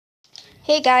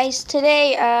Hey guys,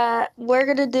 today we're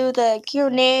gonna do the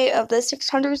Q&A of the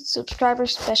 600 subscriber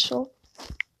special.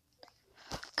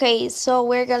 Okay, so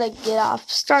we're gonna get off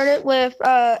started with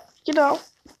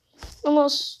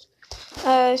almost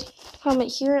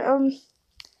comment here.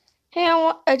 Hey,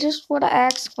 I just want to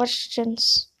ask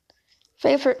questions.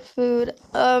 Favorite food?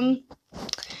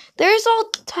 There's all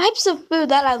types of food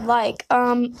that I like.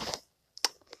 But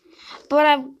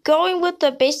I'm going with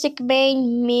the basic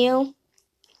main meal,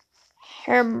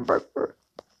 hamburger.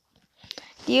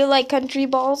 Do you like country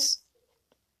balls?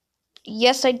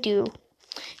 Yes, I do.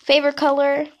 Favorite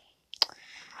color?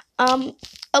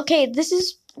 Okay, this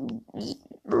is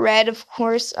red, of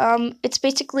course. It's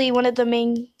basically one of the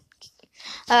main.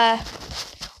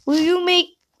 Will you make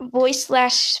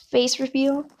voice/face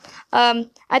reveal?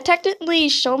 I technically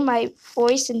show my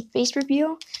voice and face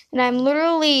reveal, and I'm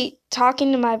literally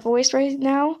talking to my voice right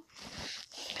now.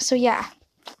 So yeah,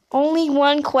 only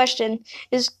one question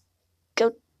is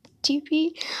goat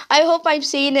TP. I hope I'm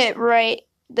saying it right.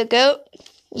 The goat.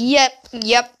 Yep.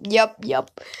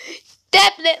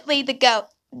 Definitely the goat.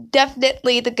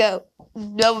 Definitely the goat.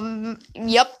 No,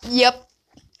 yep.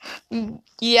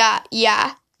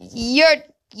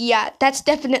 Yeah. That's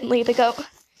definitely the goat.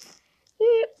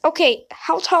 Okay,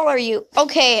 how tall are you?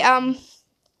 Okay, I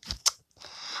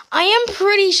am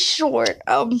pretty short.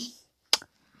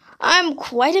 I'm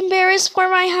quite embarrassed for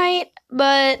my height,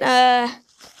 but, I'm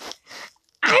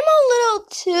a little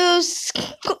too,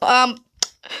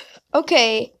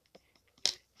 okay.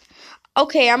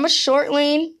 Okay, I'm a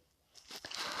shortling.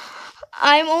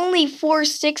 I'm only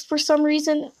 4'6" for some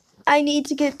reason. I need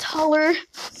to get taller.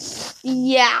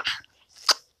 Yeah.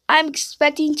 I'm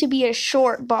expecting to be a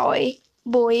short boy.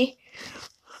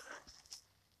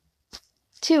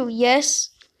 2, yes.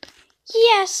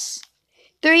 Yes.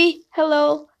 3,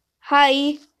 hello.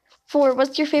 Hi. 4,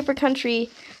 what's your favorite country?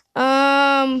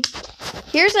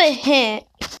 Here's a hint.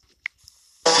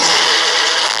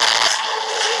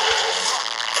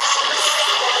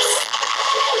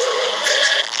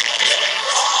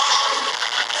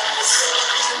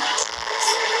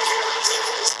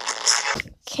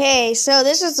 Okay, so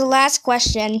this is the last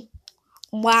question.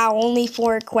 Wow, only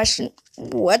 4 questions.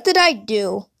 What did I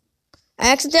do?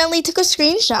 I accidentally took a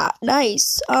screenshot.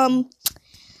 Nice.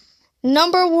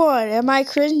 Number 1, am I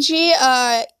cringy?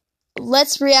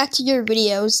 Let's react to your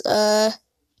videos.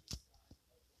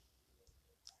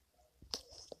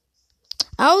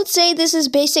 I would say this is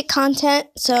basic content,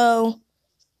 so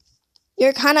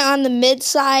you're kind of on the mid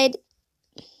side.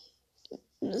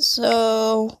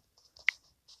 So,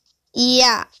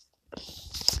 yeah.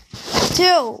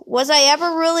 2, was I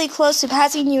ever really close to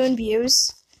passing you in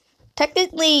views?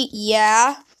 Technically,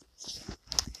 yeah.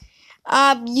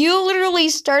 You literally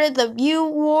started the view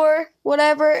war,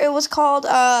 whatever it was called.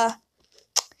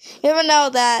 Even though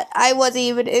that I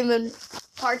wasn't even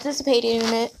participating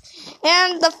in it.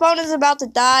 And the phone is about to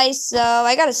die, so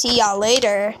I gotta see y'all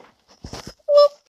later. Whoop.